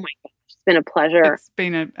for... Oh my gosh, it's been a pleasure. It's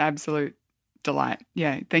been an absolute delight.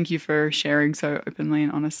 Yeah, thank you for sharing so openly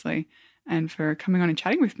and honestly, and for coming on and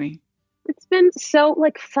chatting with me. It's been so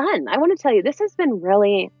fun. I want to tell you, this has been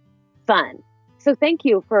really fun. So thank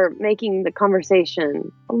you for making the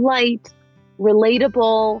conversation light,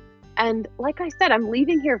 relatable, and like I said, I'm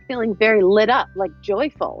leaving here feeling very lit up, like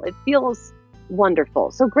joyful. It feels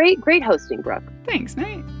wonderful. So great hosting, Brooke. Thanks,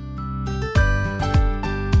 mate.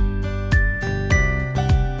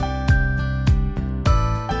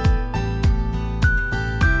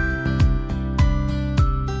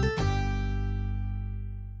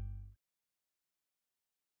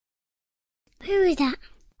 Who is that?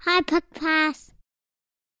 Hi, Podcast.